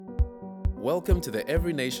Welcome to the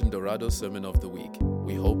Every Nation Dorado Sermon of the Week.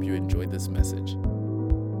 We hope you enjoyed this message.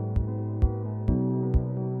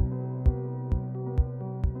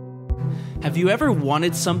 Have you ever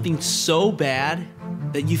wanted something so bad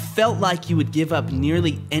that you felt like you would give up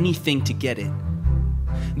nearly anything to get it?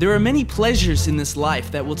 There are many pleasures in this life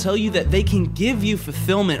that will tell you that they can give you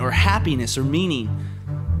fulfillment or happiness or meaning.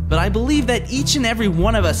 But I believe that each and every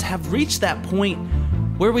one of us have reached that point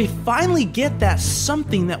where we finally get that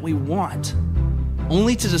something that we want,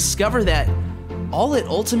 only to discover that all it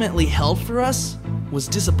ultimately held for us was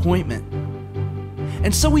disappointment.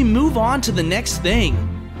 And so we move on to the next thing,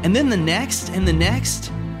 and then the next and the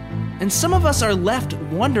next. And some of us are left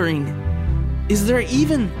wondering, is there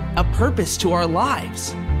even a purpose to our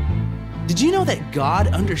lives? Did you know that God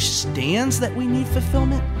understands that we need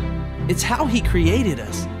fulfillment? It's how He created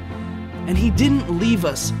us. And He didn't leave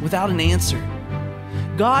us without an answer.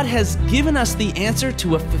 God has given us the answer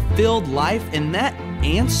to a fulfilled life, and that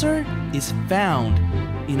answer is found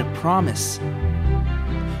in a promise.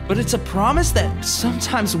 But it's a promise that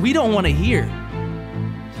sometimes we don't want to hear.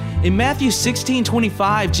 In Matthew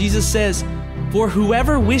 16:25, Jesus says, "For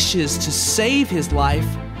whoever wishes to save his life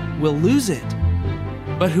will lose it.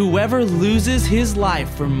 But whoever loses his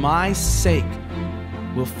life for my sake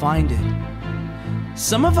will find it."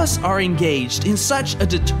 Some of us are engaged in such a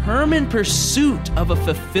determined pursuit of a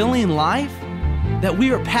fulfilling life that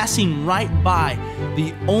we are passing right by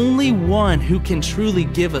the only one who can truly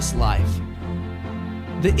give us life.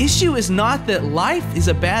 The issue is not that life is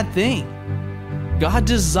a bad thing. God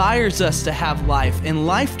desires us to have life and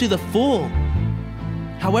life to the full.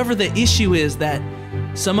 However, the issue is that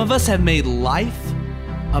some of us have made life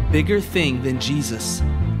a bigger thing than Jesus.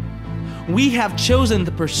 We have chosen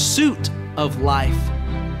the pursuit of life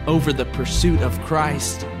over the pursuit of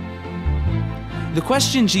Christ. The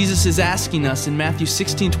question Jesus is asking us in Matthew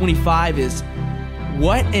 16:25 is,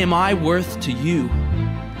 what am I worth to you?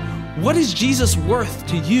 What is Jesus worth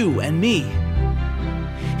to you and me?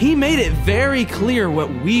 He made it very clear what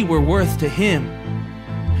we were worth to Him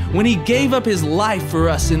when He gave up His life for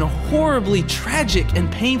us in a horribly tragic and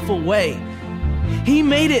painful way. He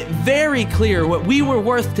made it very clear what we were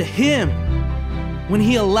worth to Him when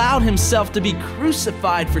He allowed Himself to be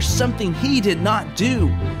crucified for something He did not do,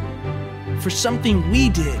 for something we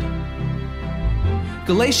did.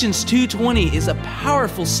 Galatians 2:20 is a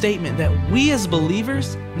powerful statement that we as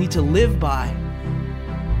believers need to live by.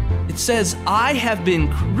 It says, "I have been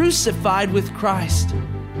crucified with Christ,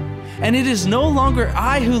 and it is no longer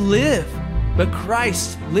I who live, but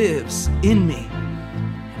Christ lives in me.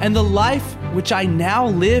 And the life which I now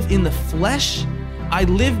live in the flesh, I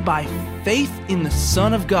live by faith in the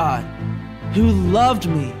Son of God, who loved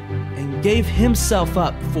me and gave Himself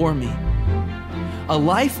up for me." A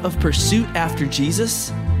life of pursuit after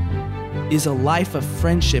Jesus is a life of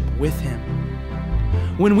friendship with Him.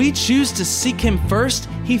 When we choose to seek Him first,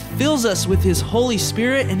 He fills us with His Holy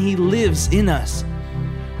Spirit and He lives in us.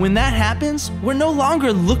 When that happens, we're no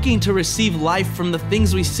longer looking to receive life from the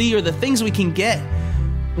things we see or the things we can get.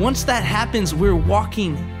 Once that happens, we're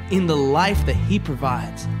walking in the life that He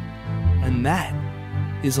provides. And that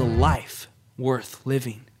is a life worth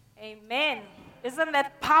living. Amen. Isn't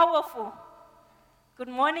that powerful? Good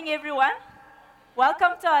morning, everyone.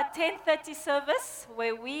 Welcome to our 10:30 service,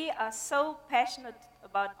 where we are so passionate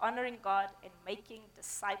about honoring God and making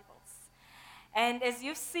disciples. And as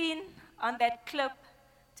you've seen on that clip,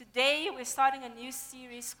 today we're starting a new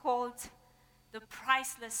series called The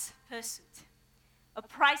Priceless Pursuit. A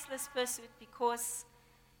priceless pursuit because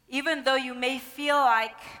even though you may feel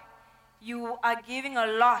like you are giving a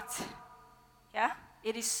lot,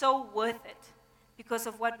 it is so worth it because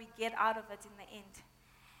of what we get out of it in the end.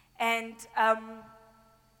 And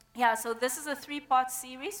so this is a 3-part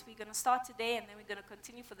series. We're going to start today, and then we're going to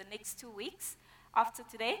continue for the next 2 weeks after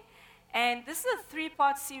today. And this is a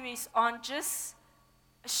 3-part series on just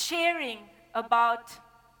sharing about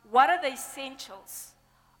what are the essentials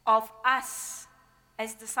of us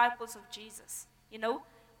as disciples of Jesus. You know,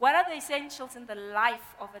 what are the essentials in the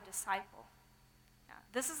life of a disciple?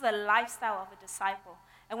 This is the lifestyle of a disciple.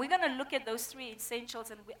 And we're going to look at those 3 essentials,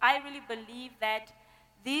 and I really believe that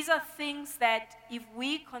these are things that if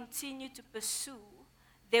we continue to pursue,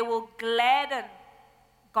 they will gladden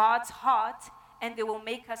God's heart and they will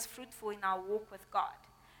make us fruitful in our walk with God.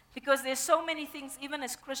 Because there's so many things, even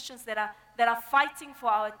as Christians, that are fighting for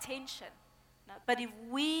our attention. But if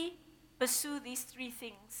we pursue these 3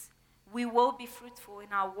 things, we will be fruitful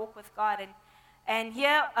in our walk with God. And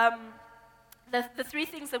here, the 3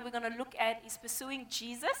 things that we're going to look at is pursuing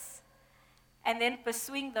Jesus, and then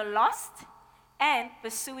pursuing the lost, and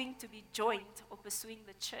pursuing to be joined or pursuing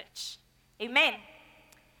the church. Amen.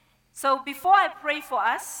 So before I pray for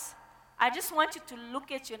us, I just want you to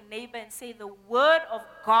look at your neighbor and say, the word of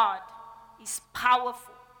God is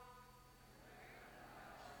powerful.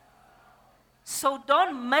 So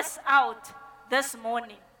don't miss out this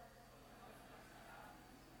morning.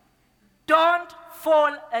 Don't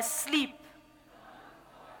fall asleep.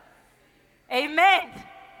 Amen.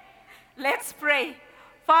 Let's pray.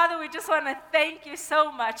 Father, we just want to thank you so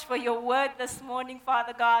much for your word this morning,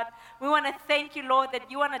 Father God. We want to thank you, Lord, that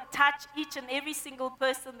you want to touch each and every single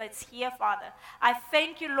person that's here, Father. I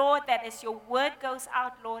thank you, Lord, that as your word goes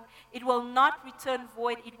out, Lord, it will not return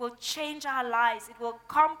void. It will change our lives. It will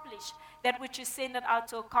accomplish that which you sent it out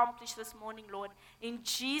to accomplish this morning, Lord. In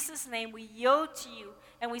Jesus' name, we yield to you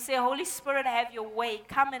and we say, Holy Spirit, have your way.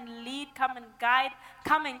 Come and lead, come and guide,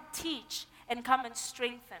 come and teach, and come and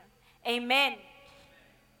strengthen. Amen.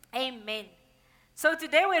 Amen. So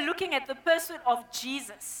today we're looking at the pursuit of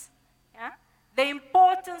Jesus. Yeah? The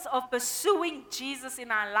importance of pursuing Jesus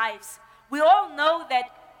in our lives. We all know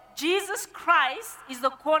that Jesus Christ is the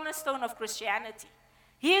cornerstone of Christianity.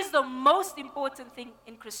 He is the most important thing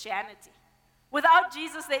in Christianity. Without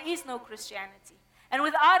Jesus, there is no Christianity. And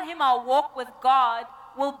without him, our walk with God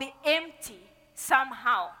will be empty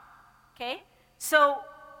somehow. Okay? So,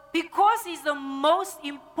 because he's the most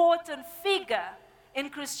important figure in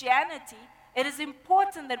Christianity, it is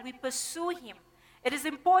important that we pursue him. It is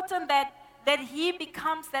important that he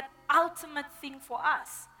becomes that ultimate thing for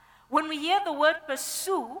us. When we hear the word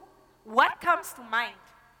pursue, what comes to mind?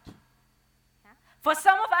 For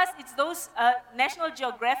some of us, it's those National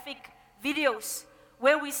Geographic videos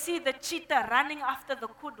where we see the cheetah running after the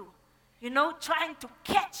kudu, trying to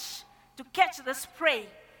catch this prey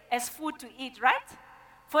as food to eat, right?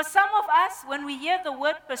 For some of us, when we hear the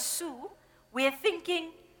word pursue, we are thinking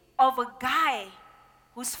of a guy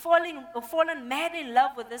who's fallen mad in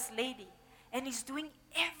love with this lady, and he's doing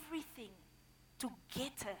everything to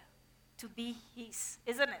get her to be his,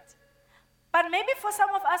 isn't it? But maybe for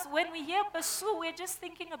some of us, when we hear pursue, we're just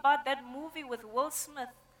thinking about that movie with Will Smith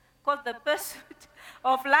called The Pursuit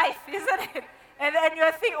of Life, isn't it? And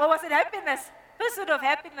you're thinking, or was it Happiness? Pursuit of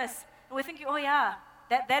Happiness. And we're thinking, oh yeah,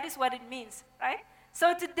 that is what it means, right?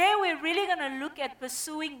 So today we're really going to look at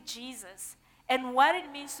pursuing Jesus and what it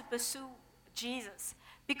means to pursue Jesus.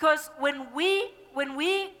 Because when we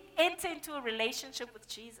enter into a relationship with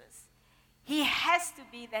Jesus, he has to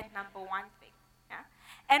be that number one thing. Yeah?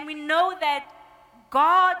 And we know that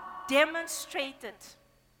God demonstrated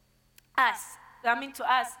to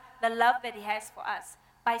us, the love that he has for us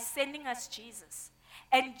by sending us Jesus.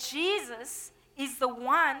 And Jesus is the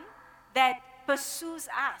one that pursues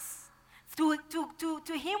us. To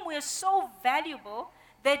him, we are so valuable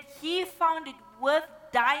that he found it worth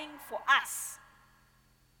dying for us.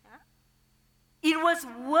 Yeah? It was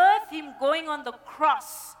worth him going on the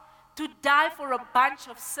cross to die for a bunch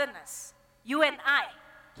of sinners, you and I.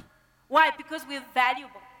 Why? Because we're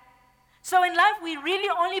valuable. So in life, we really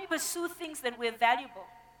only pursue things that we're valuable.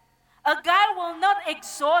 A guy will not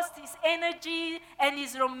exhaust his energy and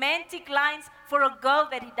his romantic lines for a girl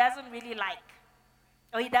that he doesn't really like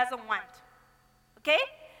or he doesn't want. Okay?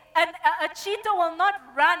 And a cheetah will not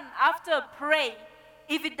run after a prey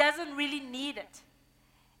if it doesn't really need it.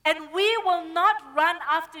 And we will not run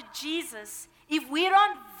after Jesus if we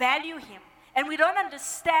don't value him and we don't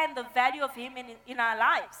understand the value of him in our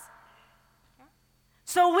lives.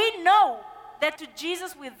 So we know that to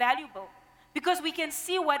Jesus we're valuable because we can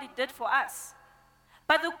see what he did for us.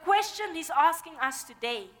 But the question he's asking us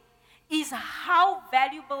today is, how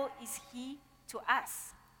valuable is he to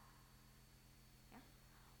us?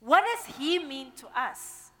 What does he mean to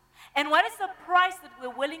us? And what is the price that we're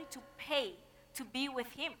willing to pay to be with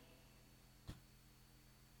him?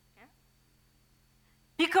 Yeah?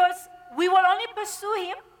 Because we will only pursue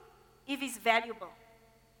him if he's valuable.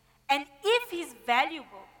 And if he's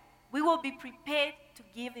valuable, we will be prepared to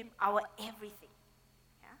give him our everything.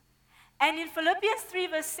 Yeah? And in Philippians 3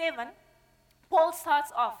 verse 7, Paul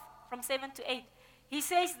starts off from 7 to 8. He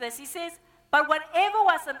says this, he says, "But whatever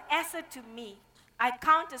was an asset to me, I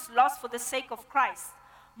count as loss for the sake of Christ.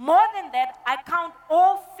 More than that, I count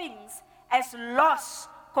all things as loss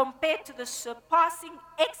compared to the surpassing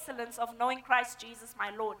excellence of knowing Christ Jesus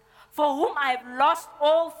my Lord, for whom I have lost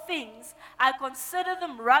all things. I consider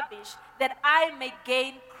them rubbish, that I may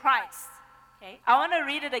gain Christ." Okay, I want to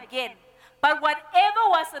read it again. "But whatever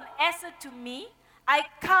was an asset to me, I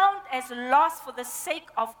count as loss for the sake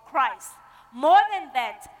of Christ. More than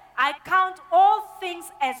that, I count all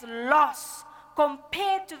things as loss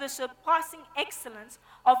compared to the surpassing excellence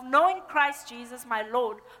of knowing Christ Jesus my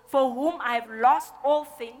Lord, for whom I have lost all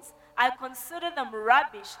things. I consider them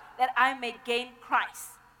rubbish that I may gain Christ.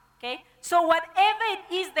 Okay? So whatever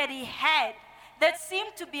it is that he had that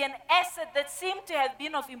seemed to be an asset, that seemed to have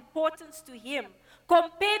been of importance to him,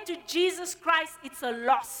 compared to Jesus Christ, it's a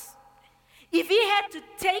loss. If he had to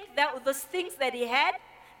take those things that he had,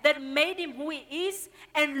 that made him who he is,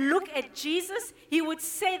 and look at Jesus, he would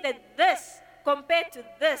say that this, compared to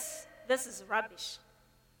this is rubbish.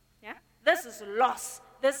 Yeah? This is loss.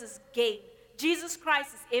 This is gain. Jesus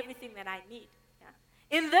Christ is everything that I need.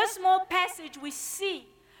 Yeah? In this small passage, we see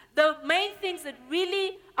the main things that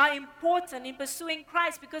really are important in pursuing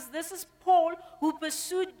Christ, because this is Paul who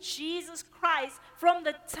pursued Jesus Christ from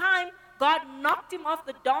the time God knocked him off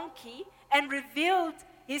the donkey and revealed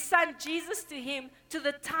his son Jesus to him to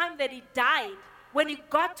the time that he died. When he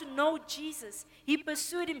got to know Jesus, he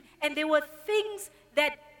pursued him, and there were things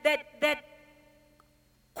that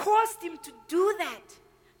caused him to do that,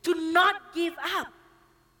 to not give up,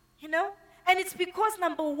 you know? And it's because,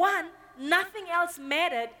 number one, nothing else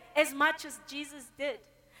mattered as much as Jesus did.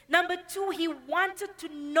 Number two, he wanted to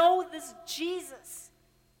know this Jesus.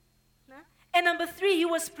 And number three, he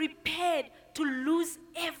was prepared to lose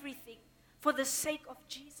everything for the sake of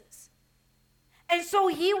Jesus. And so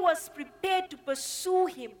he was prepared to pursue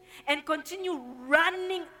him and continue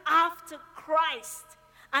running after Christ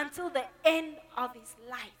until the end of his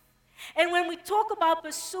life. And when we talk about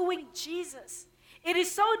pursuing Jesus, it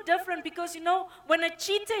is so different because, you know, when a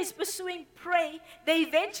cheetah is pursuing prey, they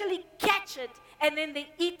eventually catch it and then they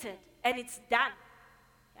eat it and it's done.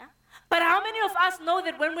 Yeah? But how many of us know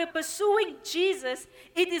that when we're pursuing Jesus,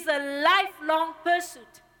 it is a lifelong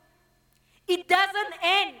pursuit? It doesn't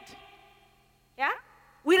end. Yeah?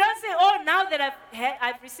 We don't say, oh, now that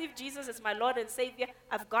I've received Jesus as my Lord and Savior,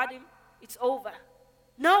 I've got him, it's over.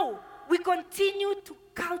 No, we continue to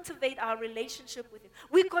cultivate our relationship with him.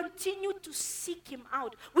 We continue to seek him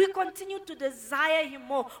out. We continue to desire him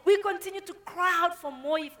more. We continue to cry out for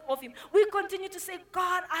more of him. We continue to say,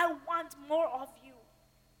 God, I want more of you.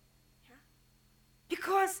 Yeah?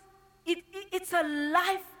 Because it's a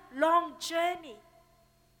lifelong journey.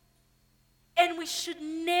 And we should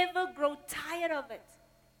never grow tired of it.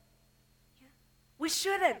 Yeah? We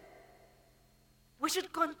shouldn't. We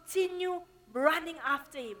should continue running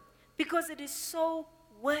after him because it is so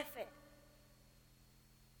worth it.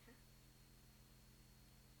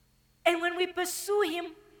 And when we pursue him,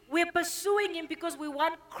 we're pursuing him because we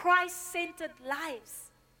want Christ-centered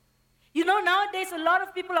lives. You know, nowadays a lot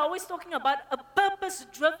of people are always talking about a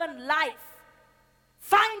purpose-driven life.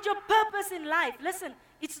 Find your purpose in life. Listen,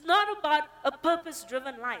 it's not about a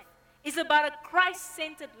purpose-driven life. It's about a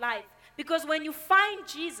Christ-centered life. Because when you find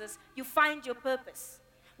Jesus, you find your purpose.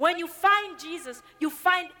 When you find Jesus, you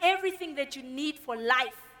find everything that you need for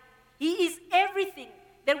life. He is everything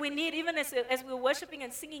that we need, even as we're worshiping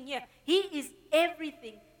and singing here. He is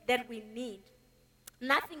everything that we need.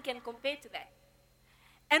 Nothing can compare to that.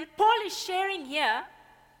 And Paul is sharing here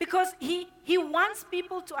because he wants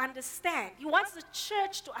people to understand. He wants the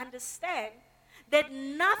church to understand that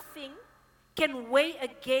nothing can weigh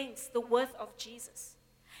against the worth of Jesus.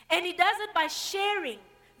 And he does it by sharing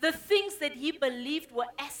the things that he believed were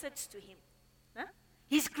assets to him. Huh?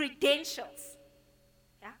 His credentials.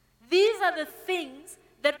 Yeah? These are the things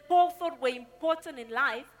that Paul thought were important in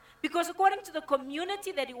life because according to the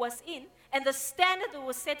community that he was in and the standard that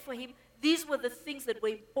was set for him, these were the things that were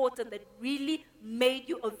important, that really made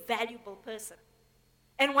you a valuable person.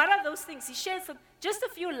 And what are those things? He shares just a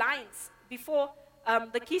few lines before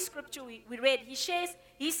the key scripture we read. He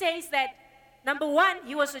says that, number one,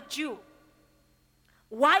 he was a Jew.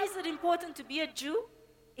 Why is it important to be a Jew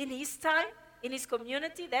in his time, in his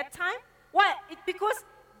community, that time? Why? Because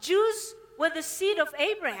Jews were the seed of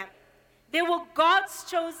Abraham. They were God's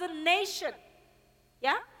chosen nation.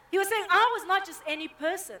 Yeah? He was saying, I was not just any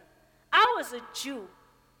person. I was a Jew,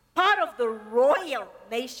 part of the royal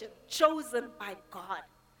nation chosen by God.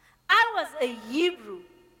 I was a Hebrew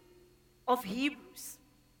of Hebrews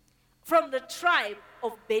from the tribe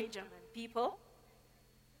of Benjamin, people.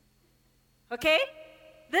 Okay?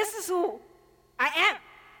 This is who I am.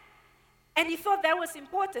 And he thought that was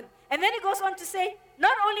important. And then he goes on to say,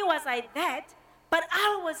 not only was I that, but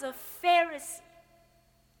I was a Pharisee.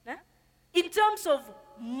 Huh? In terms of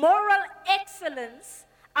moral excellence,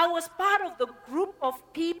 I was part of the group of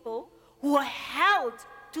people who were held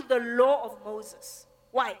to the law of Moses.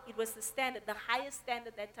 Why? It was the standard, the highest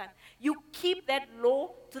standard at that time. You keep that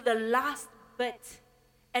law to the last bit.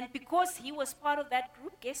 And because he was part of that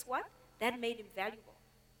group, guess what? That made him valuable.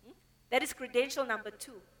 That is credential number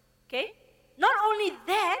 2. Okay? Not only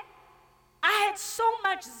that, I had so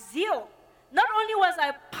much zeal. Not only was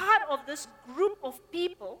I part of this group of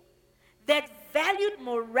people, that valued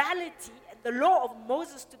morality and the law of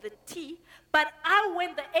Moses to the T, but I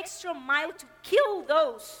went the extra mile to kill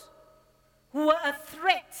those who were a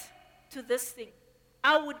threat to this thing.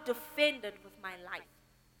 I would defend it with my life.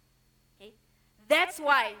 Okay? That's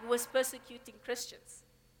why he was persecuting Christians.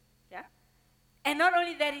 Yeah? And not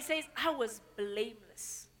only that, he says, I was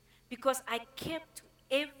blameless because I kept to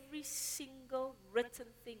every single written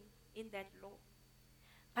thing in that law.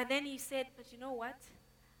 But then he said, but you know what?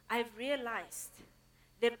 I've realized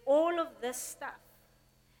that all of this stuff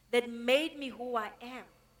that made me who I am,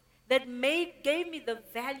 that gave me the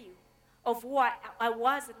value of who I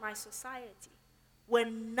was in my society, were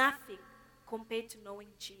nothing compared to knowing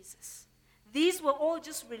Jesus. These were all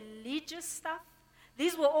just religious stuff.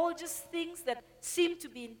 These were all just things that seemed to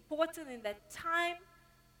be important in that time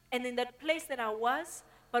and in that place that I was.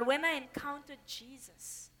 But when I encountered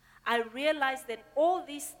Jesus, I realized that all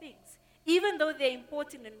these things, even though they're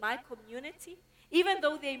important in my community, even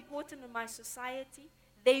though they're important in my society,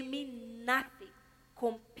 they mean nothing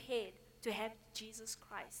compared to have Jesus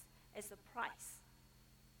Christ as the price.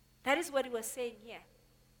 That is what he was saying here.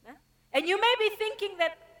 Huh? And you may be thinking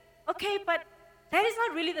that, okay, but that is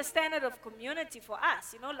not really the standard of community for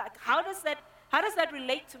us. You know, like how does that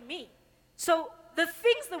relate to me? So the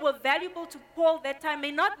things that were valuable to Paul that time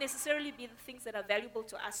may not necessarily be the things that are valuable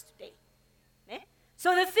to us today. Eh?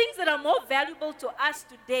 So the things that are more valuable to us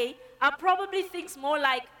today are probably things more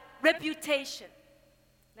like reputation.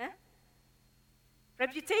 Eh?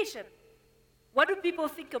 Reputation. What do people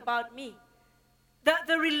think about me?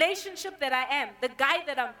 The relationship that I am, the guy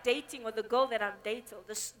that I'm dating or the girl that I'm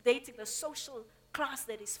dating, the social class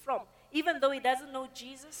that he's from, even though he doesn't know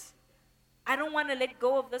Jesus, I don't want to let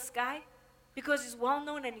go of this guy because he's well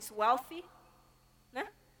known and he's wealthy. Eh?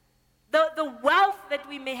 The wealth that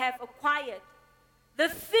we may have acquired, the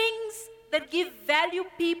things that give value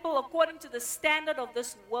people according to the standard of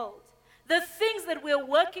this world, the things that we're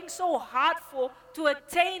working so hard for to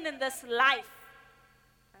attain in this life.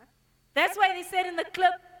 That's why they said in the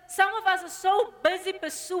clip, some of us are so busy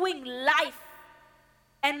pursuing life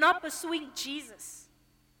and not pursuing Jesus.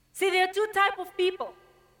 See, there are two types of people.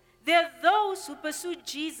 There are those who pursue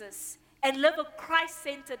Jesus and live a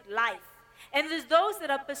Christ-centered life. And there's those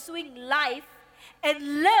that are pursuing life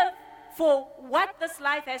and live for what this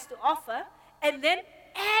life has to offer and then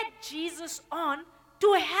add Jesus on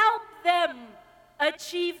to help them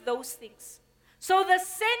achieve those things. So the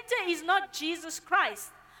center is not Jesus Christ.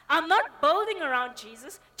 I'm not building around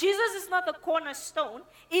Jesus. Jesus is not the cornerstone.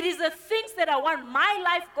 It is the things that I want, my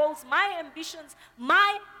life goals, my ambitions,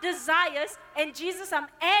 my desires. And Jesus, I'm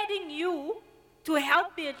adding you to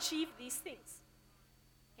help me achieve these things.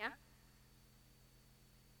 Yeah?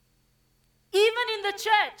 Even in the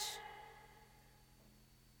church,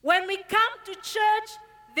 when we come to church,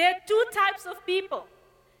 there are two types of people.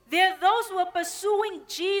 There are those who are pursuing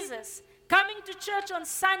Jesus, coming to church on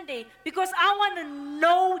Sunday because I want to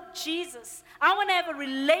know Jesus. I want to have a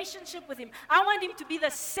relationship with him. I want him to be the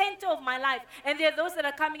center of my life. And there are those that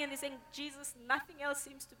are coming and they're saying, Jesus, nothing else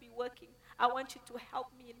seems to be working. I want you to help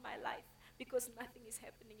me in my life because nothing is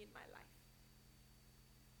happening in my life.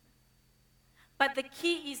 But the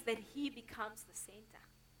key is that he becomes the center.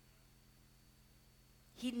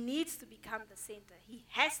 He needs to become the center. He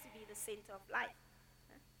has to be the center of life.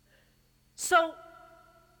 So,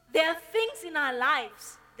 there are things in our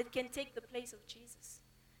lives that can take the place of Jesus,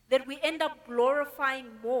 that we end up glorifying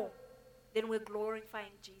more than we're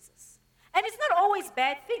glorifying Jesus. And it's not always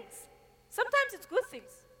bad things. Sometimes it's good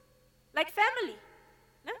things, like family.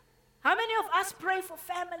 No? How many of us pray for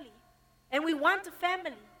family, and we want a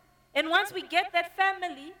family? And once we get that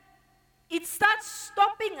family, it starts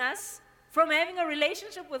stopping us from having a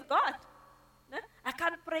relationship with God. No? I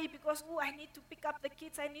can't pray because, I need to pick up the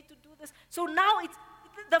kids, I need to do this. So now it's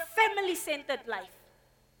the family-centered life.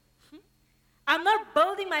 I'm not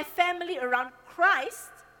building my family around Christ.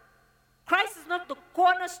 Christ is not the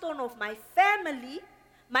cornerstone of my family.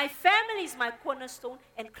 My family is my cornerstone,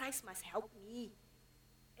 and Christ must help me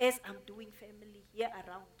as I'm doing family here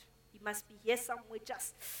around. He must be here somewhere.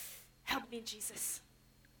 Just help me, Jesus.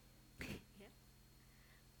 Yeah?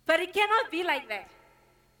 But it cannot be like that.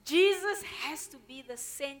 Jesus has to be the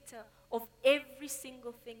center of every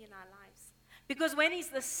single thing in our lives. Because when he's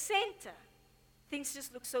the center, things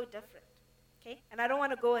just look so different. Okay? And I don't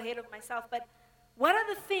want to go ahead of myself, but what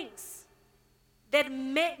are the things that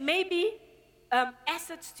may be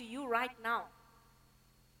assets to you right now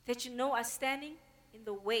that you know are standing in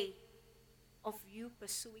the way of you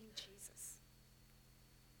pursuing Jesus?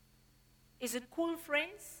 Is it cool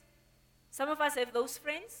friends? Some of us have those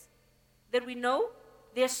friends that we know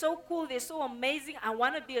they're so cool, they're so amazing. I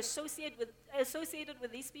want to be associated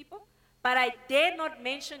with these people, but I dare not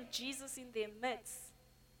mention Jesus in their midst.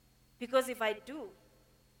 Because if I do,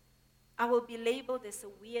 I will be labeled as a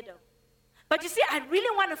weirdo. But you see, I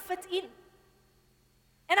really want to fit in.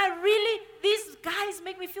 And these guys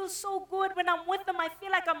make me feel so good. When I'm with them, I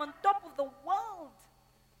feel like I'm on top of the world.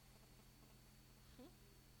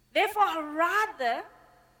 Therefore, I'd rather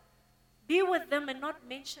be with them and not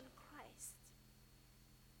mention Christ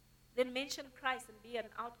than mention Christ and be an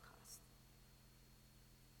outcast.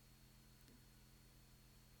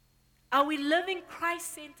 Are we living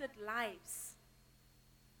Christ-centered lives?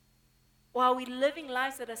 Or are we living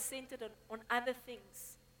lives that are centered on other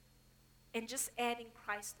things and just adding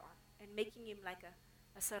Christ on and making him like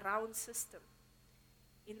a surround system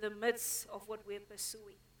in the midst of what we're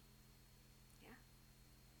pursuing? Yeah?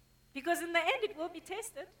 Because in the end, it will be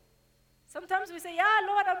tested. Sometimes we say, yeah,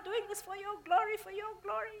 Lord, I'm doing this for your glory, for your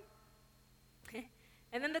glory.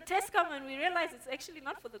 And then the test comes and we realize it's actually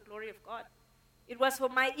not for the glory of God. It was for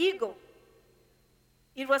my ego.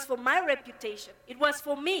 It was for my reputation. It was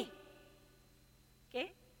for me.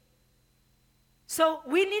 Okay? So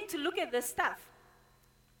we need to look at this stuff.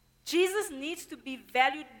 Jesus needs to be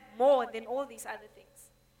valued more than all these other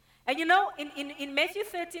things. And you know, in Matthew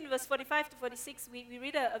 13, verse 45 to 46, we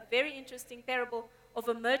read a very interesting parable of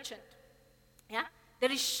a merchant. Yeah?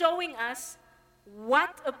 That is showing us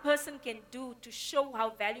what a person can do to show how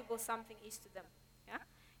valuable something is to them. Yeah?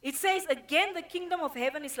 It says, again, the kingdom of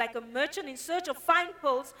heaven is like a merchant in search of fine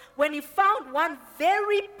pearls. When he found one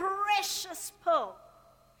very precious pearl,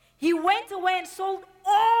 he went away and sold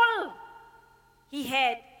all he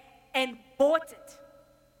had and bought it.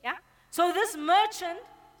 Yeah? So this merchant,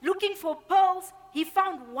 looking for pearls, he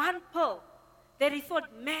found one pearl that he thought,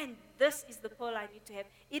 man, this is the pearl I need to have.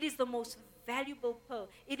 It is the most valuable pearl.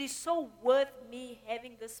 It is so worth me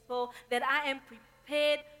having this pearl that I am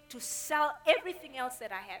prepared to sell everything else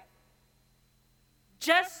that I have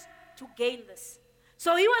just to gain this.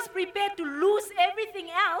 So he was prepared to lose everything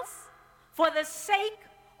else for the sake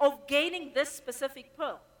of gaining this specific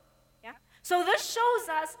pearl. Yeah? So this shows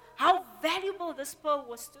us how valuable this pearl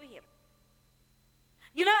was to him.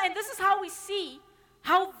 You know, and this is how we see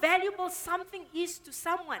how valuable something is to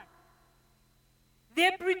someone.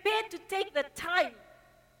 They're prepared to take the time.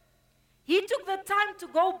 He took the time to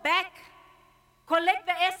go back, collect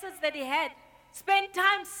the assets that he had, spend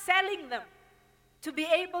time selling them to be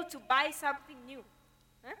able to buy something new.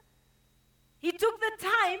 Huh? He took the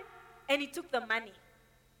time and he took the money.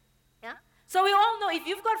 Yeah? So we all know, if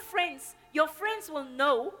you've got friends, your friends will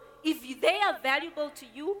know if they are valuable to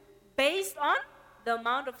you based on the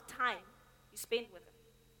amount of time you spend with them.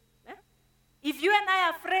 If you and I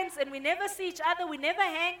are friends and we never see each other, we never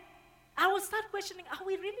hang, I will start questioning, are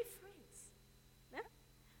we really friends? Yeah?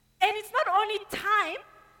 And it's not only time,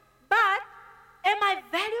 but am I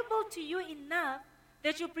valuable to you enough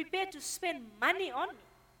that you're prepared to spend money on me?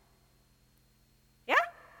 Yeah?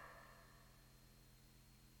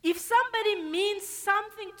 If somebody means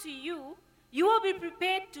something to you, you will be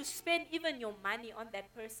prepared to spend even your money on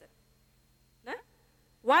that person. Yeah?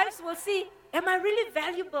 Wives will see, am I really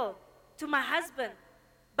valuable to my husband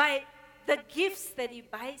by the gifts that he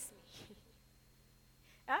buys me?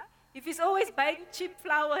 Yeah? If he's always buying cheap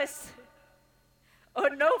flowers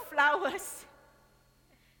or no flowers,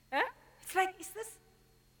 yeah? It's like, this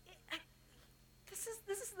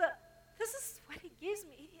is what he gives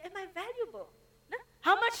me. Am I valuable? No?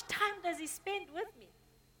 How much time does he spend with me?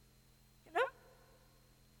 You know?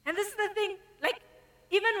 And this is the thing, like,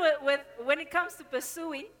 even with when it comes to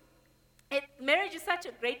pursuing, marriage is such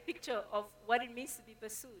a great picture of what it means to be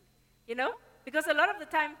pursued, you know? Because a lot of the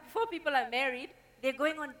time, before people are married, they're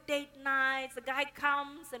going on date nights. The guy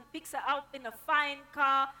comes and picks her up in a fine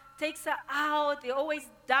car, takes her out. They're always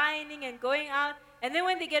dining and going out. And then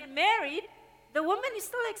when they get married, the woman is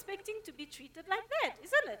still expecting to be treated like that,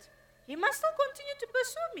 isn't it? He must still continue to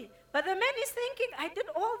pursue me. But the man is thinking, I did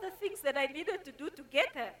all the things that I needed to do to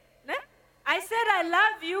get her. No? I said I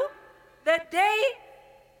love you the day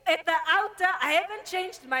at the altar, I haven't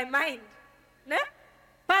changed my mind. No?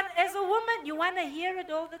 But as a woman, you want to hear it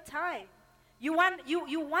all the time. You want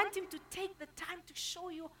him to take the time to show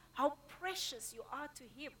you how precious you are to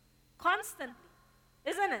him. Constantly.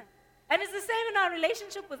 Isn't it? And it's the same in our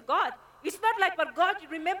relationship with God. It's not like, but God, you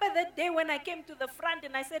remember that day when I came to the front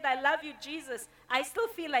and I said, I love you, Jesus. I still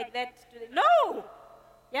feel like that today. No!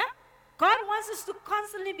 Yeah? God wants us to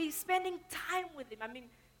constantly be spending time with him. I mean,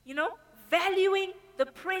 you know, valuing the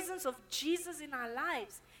presence of Jesus in our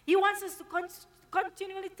lives. He wants us to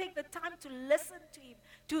continually take the time to listen to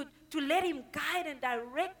him, to let him guide and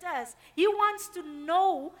direct us. He wants to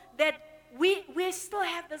know that we still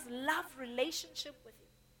have this love relationship with him.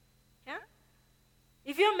 Yeah?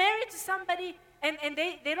 If you're married to somebody and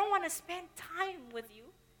they don't want to spend time with you,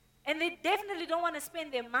 and they definitely don't want to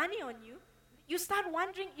spend their money on you, you start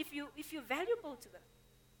wondering if you're valuable to them.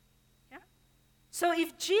 Yeah? So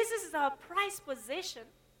if Jesus is our prized possession,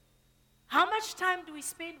 how much time do we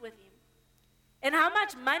spend with him? And how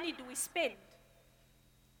much money do we spend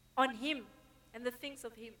on him and the things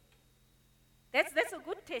of him? That's a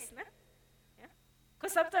good test, no? Yeah?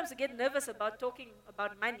 Because sometimes we get nervous about talking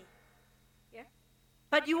about money. Yeah?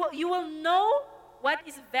 But you will know what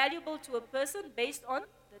is valuable to a person based on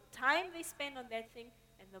the time they spend on that thing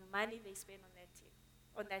and the money they spend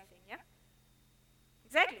on that thing, yeah?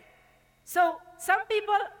 Exactly. So some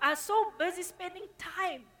people are so busy spending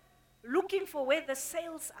time looking for where the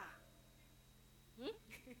sales are.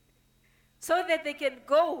 So that they can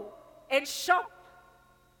go and shop.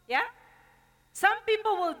 Yeah? Some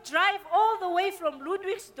people will drive all the way from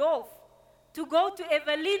Ludwigsdorf to go to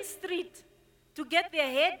Evelyn Street to get their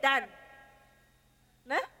hair done.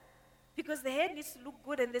 No? Because the hair needs to look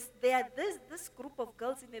good, and this group of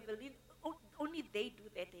girls in Evelyn, only they do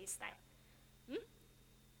that hairstyle.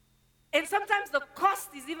 And sometimes the cost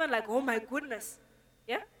is even like, oh my goodness.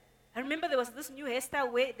 Yeah? I remember there was this new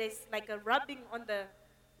hairstyle where there's like a rubbing on the,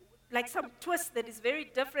 like some twist that is very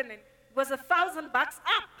different, and it was $1,000 up.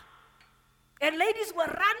 And ladies were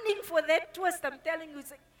running for that twist, I'm telling you.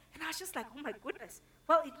 And I was just like, oh my goodness.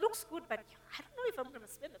 Well, it looks good, but I don't know if I'm going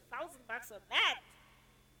to spend $1,000 on that.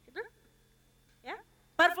 You know? Yeah?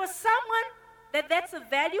 But for someone that's a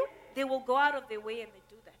value, they will go out of their way and they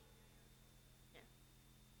do that. Yeah?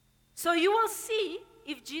 So you will see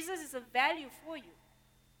if Jesus is a value for you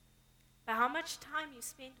by how much time you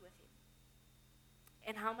spend with him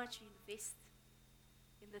and how much you invest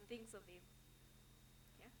in the things of him.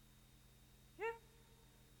 Yeah? Yeah?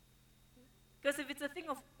 Because if it's a thing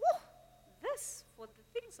of, this for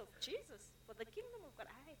the things of Jesus, for the kingdom of God,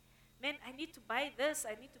 I need to buy this,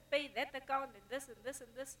 I need to pay that account and this and this and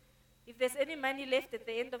this. If there's any money left at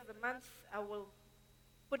the end of the month, I will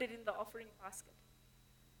put it in the offering basket.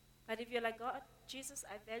 But if you're like, God, Jesus,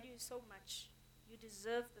 I value you so much, you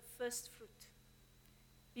deserve the first fruit.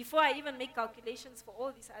 Before I even make calculations for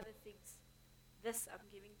all these other things, this I'm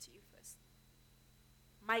giving to you first.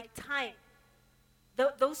 My time,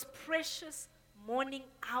 those precious morning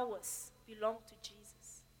hours belong to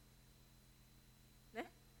Jesus. Ne?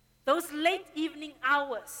 Those late evening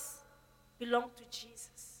hours belong to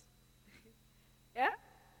Jesus. Yeah?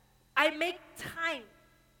 I make time.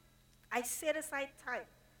 I set aside time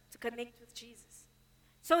to connect with Jesus.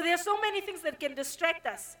 So there are so many things that can distract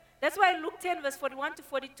us. That's why Luke 10 verse 41 to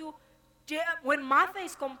 42, when Martha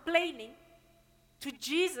is complaining to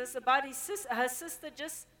Jesus about her sister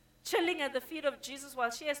just chilling at the feet of Jesus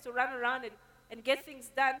while she has to run around and get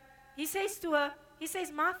things done, he says to her,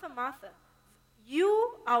 Martha, Martha,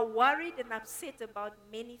 you are worried and upset about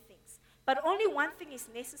many things, but only one thing is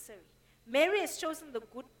necessary. Mary has chosen the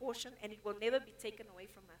good portion, and it will never be taken away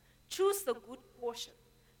from her. Choose the good portion.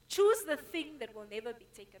 Choose the thing that will never be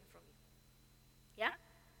taken from you. Yeah?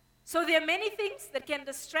 So there are many things that can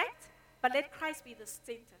distract, but let Christ be the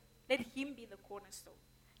center. Let him be the cornerstone.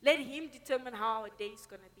 Let him determine how our day is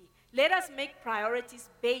going to be. Let us make priorities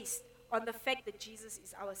based on the fact that Jesus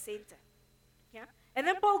is our center. Yeah? And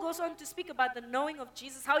then Paul goes on to speak about the knowing of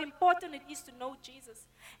Jesus, how important it is to know Jesus.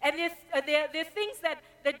 And there are things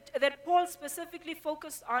that Paul specifically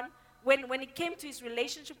focused on when it came to his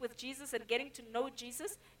relationship with Jesus and getting to know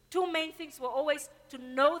Jesus. Two main things were always to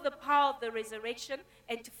know the power of the resurrection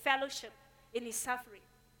and to fellowship in his suffering.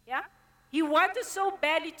 Yeah? He wanted so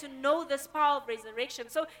badly to know this power of resurrection.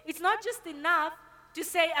 So it's not just enough to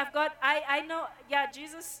say, I know, yeah,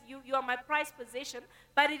 Jesus, you are my prized possession,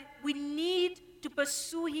 but we need to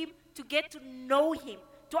pursue him, to get to know him,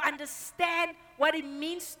 to understand what it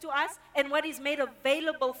means to us and what is made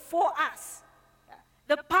available for us.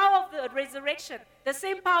 The power of the resurrection, the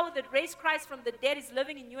same power that raised Christ from the dead is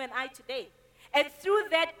living in you and I today. And through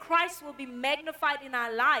that, Christ will be magnified in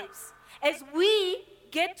our lives. As we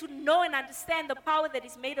get to know and understand the power that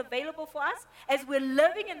is made available for us, as we're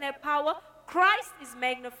living in that power, Christ is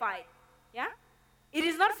magnified. Yeah? It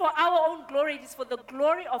is not for our own glory, it is for the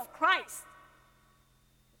glory of Christ.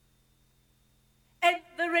 And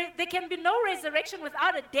there can be no resurrection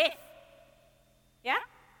without a death. Yeah?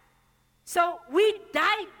 So we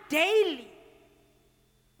die daily.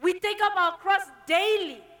 We take up our cross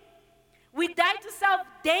daily. We die to self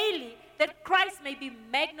daily. that Christ may be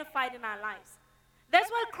magnified in our lives. That's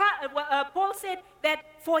why Paul said that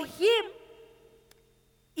for him,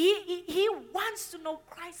 he wants to know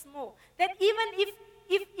Christ more. That even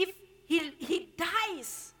if he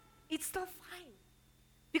dies, it's still fine.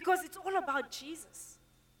 Because it's all about Jesus.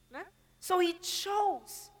 Né? So he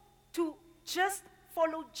chose to just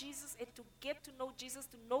follow Jesus and to get to know Jesus,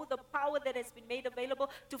 to know the power that has been made available,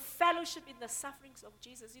 to fellowship in the sufferings of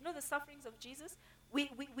Jesus. You know the sufferings of Jesus?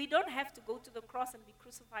 We don't have to go to the cross and be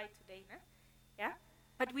crucified today. Né? Yeah?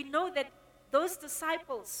 But we know that those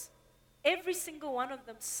disciples, every single one of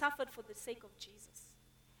them suffered for the sake of Jesus.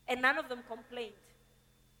 And none of them complained.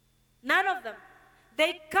 None of them.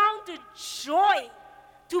 They counted joy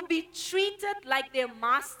to be treated like their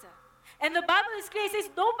master. And the Bible is clear, it says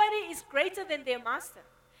nobody is greater than their master.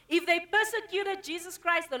 If they persecuted Jesus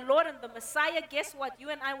Christ, the Lord and the Messiah, guess what? You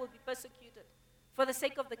and I will be persecuted for the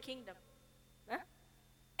sake of the kingdom. Huh?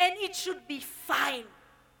 And it should be fine.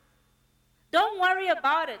 Don't worry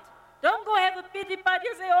about it. Don't go have a pity party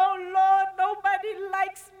and say, oh Lord, nobody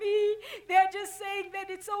likes me. They're just saying that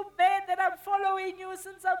it's so bad that I'm following you.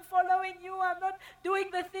 Since I'm following you, I'm not doing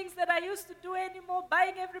the things that I used to do anymore,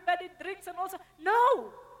 buying everybody drinks and also.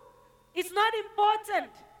 No, it's not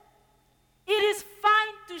important. It is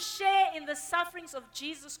fine to share in the sufferings of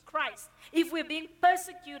Jesus Christ if we're being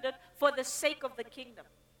persecuted for the sake of the kingdom.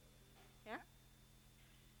 Yeah?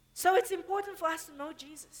 So it's important for us to know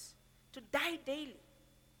Jesus, to die daily,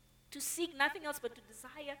 to seek nothing else but to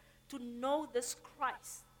desire to know this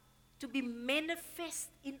Christ, to be manifest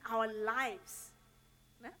in our lives.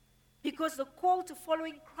 Né? Because the call to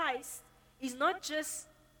following Christ is not just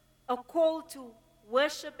a call to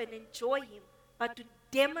worship and enjoy Him, but to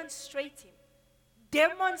demonstrate Him.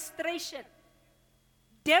 Demonstration.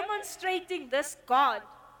 Demonstrating this God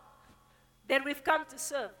that we've come to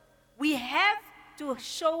serve. We have to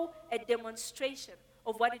show a demonstration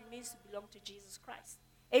of what it means to belong to Jesus Christ.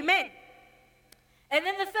 Amen. And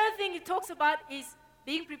then the third thing it talks about is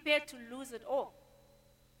being prepared to lose it all.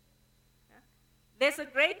 Yeah? There's a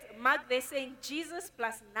great mug there saying Jesus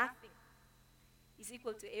plus nothing is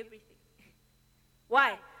equal to everything.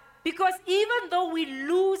 Why? Because even though we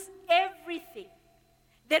lose everything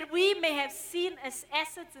that we may have seen as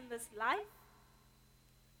assets in this life,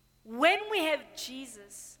 when we have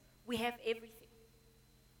Jesus, we have everything.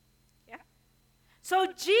 Yeah? So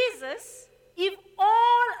Jesus, if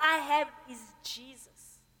all I have is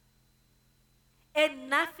Jesus and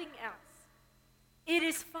nothing else, it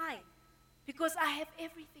is fine because I have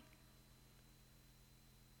everything.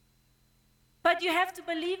 But you have to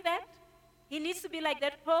believe that. He needs to be like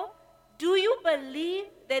that, Paul. Do you believe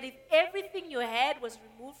that if everything you had was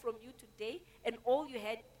removed from you today and all you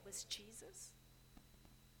had was Jesus,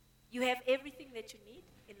 you have everything that you need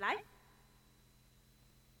in life?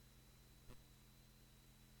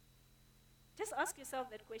 Just ask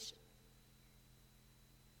yourself that question.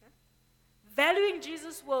 Huh? Valuing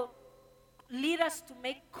Jesus will lead us to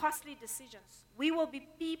make costly decisions. We will be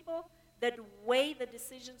people that weigh the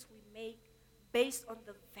decisions we make based on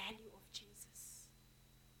the value of Jesus.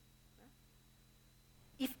 Huh?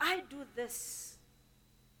 If I do this,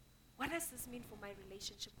 what does this mean for my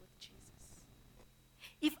relationship with Jesus?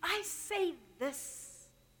 If I say this,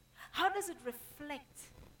 how does it reflect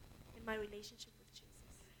in my relationship with Jesus?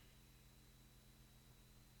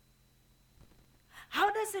 How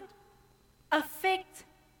does it affect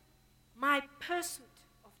my pursuit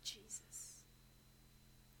of Jesus?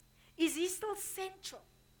 Is He still central?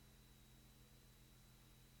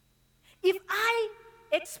 If I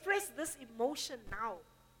express this emotion now,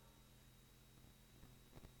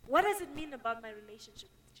 what does it mean about my relationship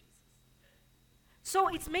with Jesus? So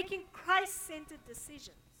it's making Christ-centered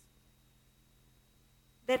decisions.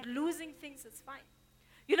 That losing things is fine.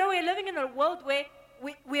 You know, we're living in a world where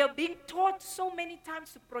we are being taught so many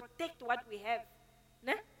times to protect what we have.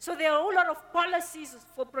 Né? So there are a whole lot of policies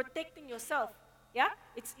for protecting yourself. Yeah?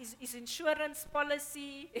 It's insurance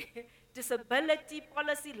policy, disability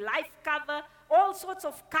policy, life cover, all sorts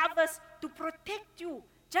of covers to protect you,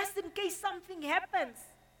 just in case something happens.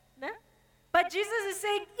 Né? But Jesus is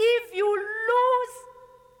saying, if you lose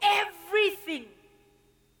everything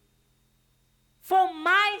for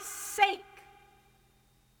my sake,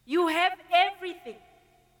 you have everything.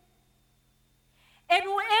 And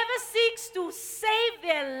whoever seeks to save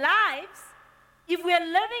their lives, if we are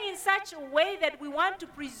living in such a way that we want to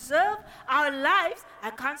preserve our lives,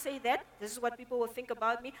 I can't say that. This is what people will think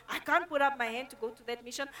about me. I can't put up my hand to go to that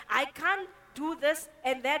mission. I can't do this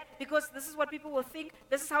and that because this is what people will think.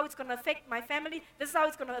 This is how it's going to affect my family. This is how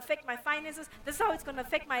it's going to affect my finances. This is how it's going to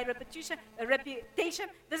affect my reputation.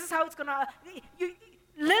 This is how it's going to...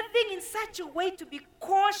 living in such a way to be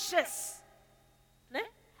cautious. Ne?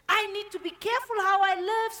 I need to be careful how I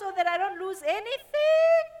live so that I don't lose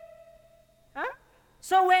anything. Huh?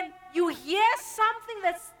 So when you hear something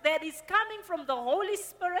that is coming from the Holy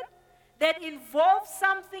Spirit that involves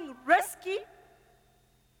something risky,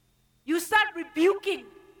 you start rebuking.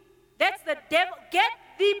 That's the devil. Get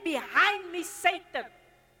thee behind me, Satan.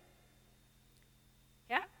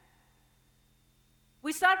 Yeah?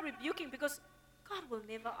 We start rebuking because God will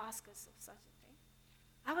never ask us of such a thing.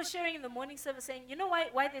 I was sharing in the morning service saying, you know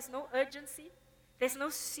why there's no urgency? There's no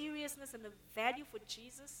seriousness and a value for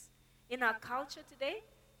Jesus in our culture today?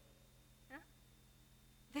 Huh?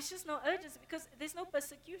 There's just no urgency because there's no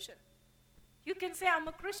persecution. You can say, I'm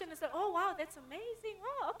a Christian, and say, oh, wow, that's amazing.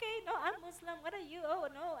 Oh, okay, no, I'm Muslim. What are you? Oh,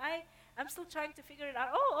 no, I'm still trying to figure it out.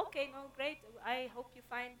 Oh, okay, no, great. I hope you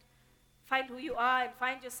find who you are and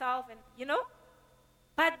find yourself, and you know.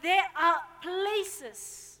 But there are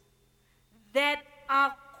places that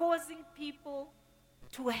are causing people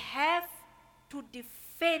to have to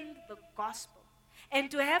defend the gospel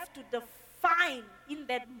and to have to define in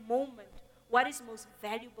that moment what is most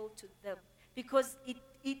valuable to them, because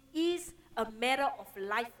it is a matter of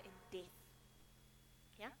life and death.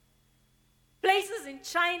 Yeah? Places in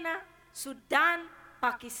China, Sudan,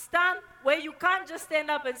 Pakistan, where you can't just stand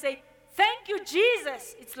up and say, thank you,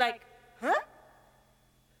 Jesus. It's like, huh?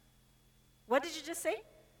 What did you just say?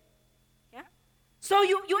 Yeah? So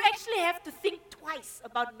you actually have to think twice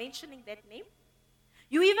about mentioning that name.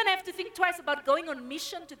 You even have to think twice about going on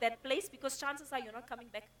mission to that place, because chances are you're not coming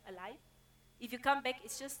back alive. If you come back,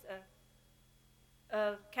 it's just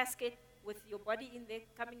a casket with your body in there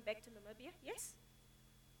coming back to Namibia. Yes?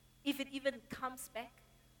 If it even comes back.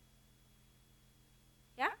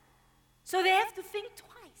 Yeah? So they have to think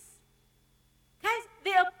twice. Guys,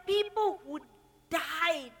 there are people who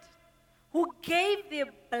died, who gave their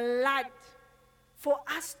blood for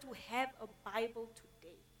us to have a Bible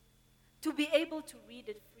today, to be able to read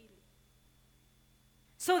it freely,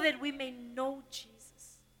 so that we may know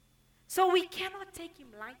Jesus. So we cannot take him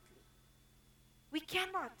lightly. We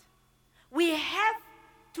cannot. We have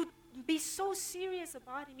to be so serious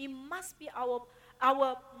about him. He must be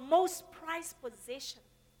our most prized possession,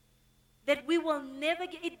 that we will never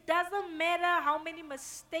get. It doesn't matter how many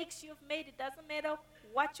mistakes you've made. It doesn't matter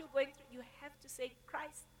what you're going through. You have to say,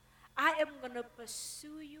 Christ, I am going to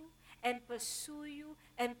pursue you and pursue you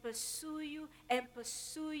and pursue you and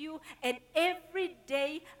pursue you. And every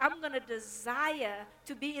day I'm going to desire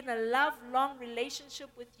to be in a love-long relationship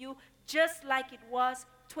with you, just like it was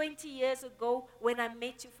 20 years ago when I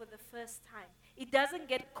met you for the first time. It doesn't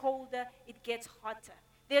get colder, it gets hotter.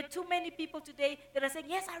 There are too many people today that are saying,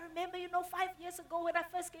 yes, I remember, 5 years ago when I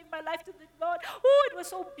first gave my life to the Lord. Oh, it was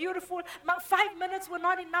so beautiful. 5 minutes were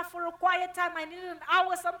not enough for a quiet time. I needed an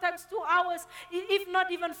hour, sometimes 2 hours, if not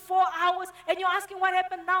even 4 hours. And you're asking what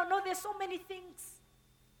happened now. No, there's so many things.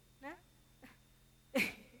 Huh?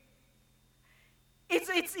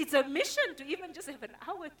 It's a mission to even just have an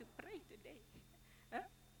hour to pray today. Huh?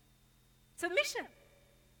 It's a mission.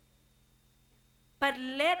 But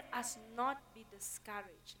let us not be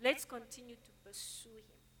discouraged. Let's continue to pursue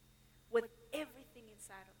him with everything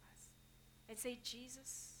inside of us. And say,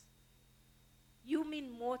 Jesus, you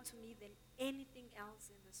mean more to me than anything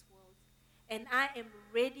else in this world. And I am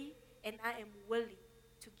ready and I am willing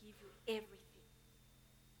to give you everything.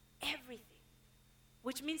 Everything.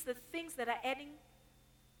 Which means the things that are adding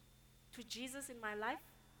to Jesus in my life,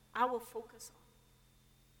 I will focus on.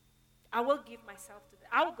 I will give myself to that.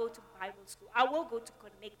 I will go to Bible school. I will go to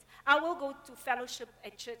Connect. I will go to fellowship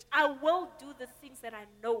at church. I will do the things that I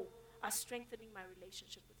know are strengthening my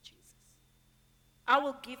relationship with Jesus. I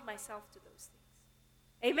will give myself to those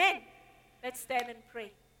things. Amen. Let's stand and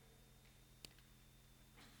pray.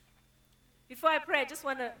 Before I pray, I just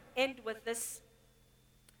want to end with this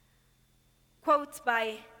quote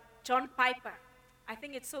by John Piper. I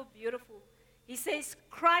think it's so beautiful. He says,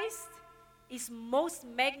 Christ is most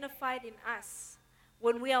magnified in us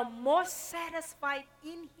when we are more satisfied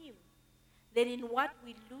in him than in what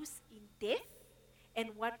we lose in death and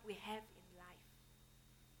what we have in life.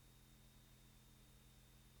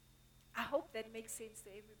 I hope that makes sense to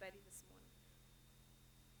everybody this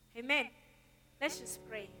morning. Amen. Let's just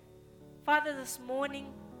pray. Father, this morning,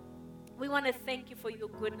 we want to thank you for your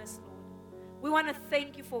goodness, Lord. We want to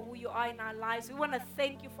thank you for who you are in our lives. We want to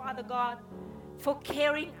thank you, Father God, for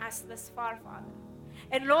carrying us this far, Father.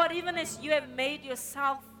 And Lord, even as you have made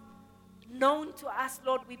yourself known to us,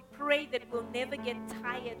 Lord, we pray that we'll never get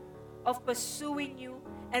tired of pursuing you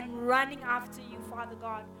and running after you, Father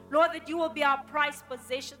God. Lord, that you will be our prized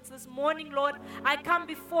possessions this morning, Lord. I come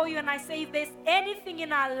before you and I say, if there's anything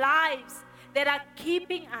in our lives that are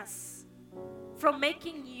keeping us from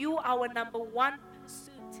making you our number one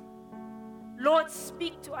pursuit, Lord,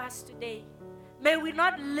 speak to us today. May we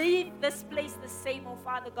not leave this place the same, oh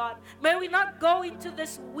Father God. May we not go into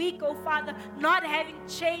this week, oh Father, not having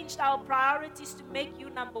changed our priorities to make you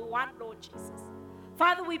number one, Lord Jesus.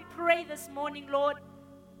 Father, we pray this morning, Lord,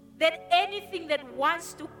 that anything that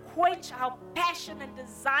wants to quench our passion and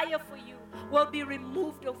desire for you will be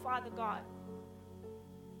removed, oh Father God.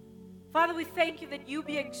 Father, we thank you that you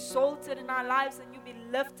be exalted in our lives and you be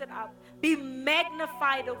lifted up. Be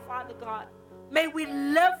magnified, oh Father God. May we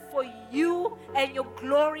live for you and your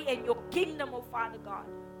glory and your kingdom, oh Father God.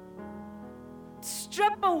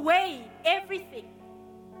 Strip away everything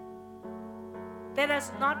that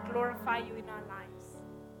does not glorify you in our lives,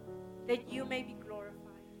 that you may be glorified.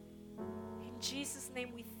 In Jesus'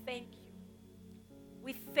 name we thank you.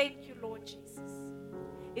 We thank you, Lord Jesus.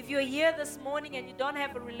 If you're here this morning and you don't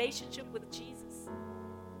have a relationship with Jesus,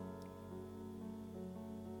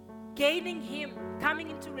 gaining Him, coming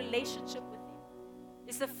into relationship with Him,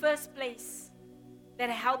 is the first place that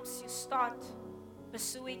helps you start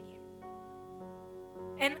pursuing Him.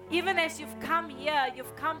 And even as you've come here,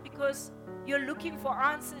 you've come because you're looking for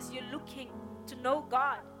answers, you're looking to know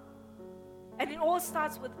God. And it all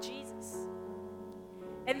starts with Jesus.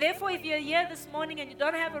 And therefore, if you're here this morning and you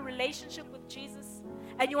don't have a relationship with Jesus,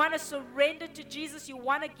 and you want to surrender to Jesus, you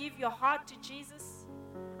want to give your heart to Jesus,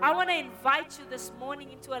 I want to invite you this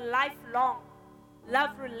morning into a lifelong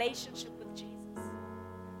love relationship with Jesus.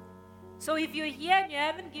 So if you're here and you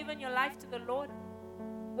haven't given your life to the Lord,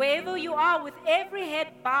 wherever you are, with every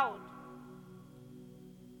head bowed,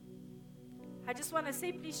 I just want to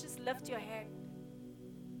say, please just lift your hand.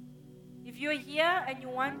 If you're here and you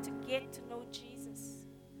want to get to know Jesus,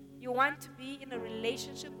 you want to be in a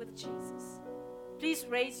relationship with Jesus, please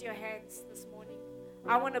raise your hands this morning.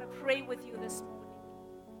 I want to pray with you this morning.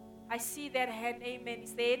 I see that hand, amen.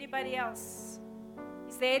 Is there anybody else?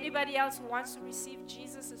 Is there anybody else who wants to receive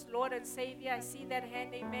Jesus as Lord and Savior? I see that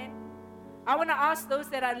hand, amen. I want to ask those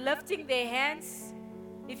that are lifting their hands,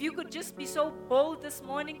 if you could just be so bold this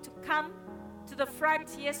morning to come to the front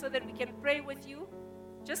here so that we can pray with you.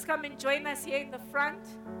 Just come and join us here in the front.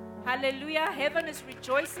 Hallelujah. Heaven is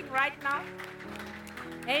rejoicing right now.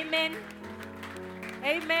 Amen.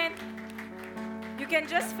 Amen. You can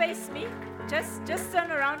just face me. Just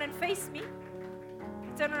turn around and face me.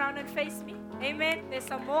 Turn around and face me. Amen. There's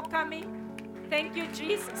some more coming. Thank you,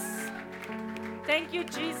 Jesus. Thank you,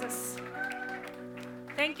 Jesus.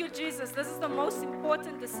 Thank you, Jesus. This is the most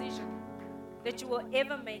important decision that you will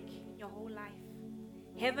ever make in your whole life.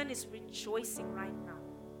 Heaven is rejoicing right now.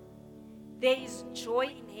 There is joy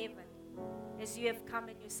in heaven as you have come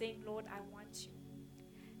and you're saying, Lord, I want you.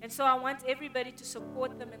 And so I want everybody to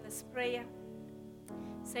support them in this prayer.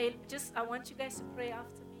 Say, I want you guys to pray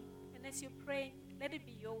after me. And as you're praying, let it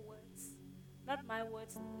be your words, not my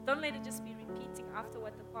words. Don't let it just be repeating after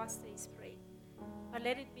what the pastor is praying. But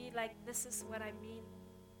let it be like, this is what I mean.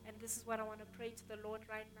 And this is what I want to pray to the Lord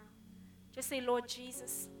right now. Just say, Lord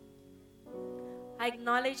Jesus, I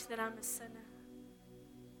acknowledge that I'm a sinner.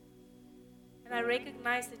 And I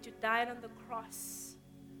recognize that you died on the cross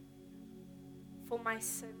for my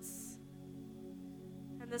sins.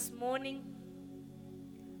 And this morning,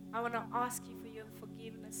 I want to ask you for your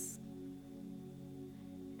forgiveness.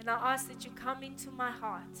 And I ask that you come into my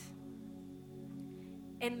heart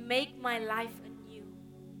and make my life anew.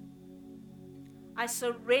 I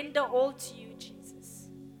surrender all to you, Jesus.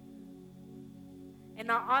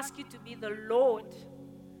 And I ask you to be the Lord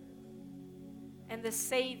and the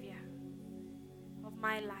Savior of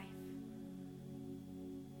my life.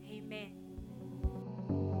 Amen.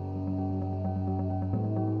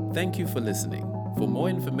 Thank you for listening. For more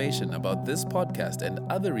information about this podcast and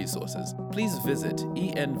other resources, please visit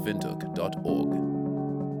enwindhoek.org.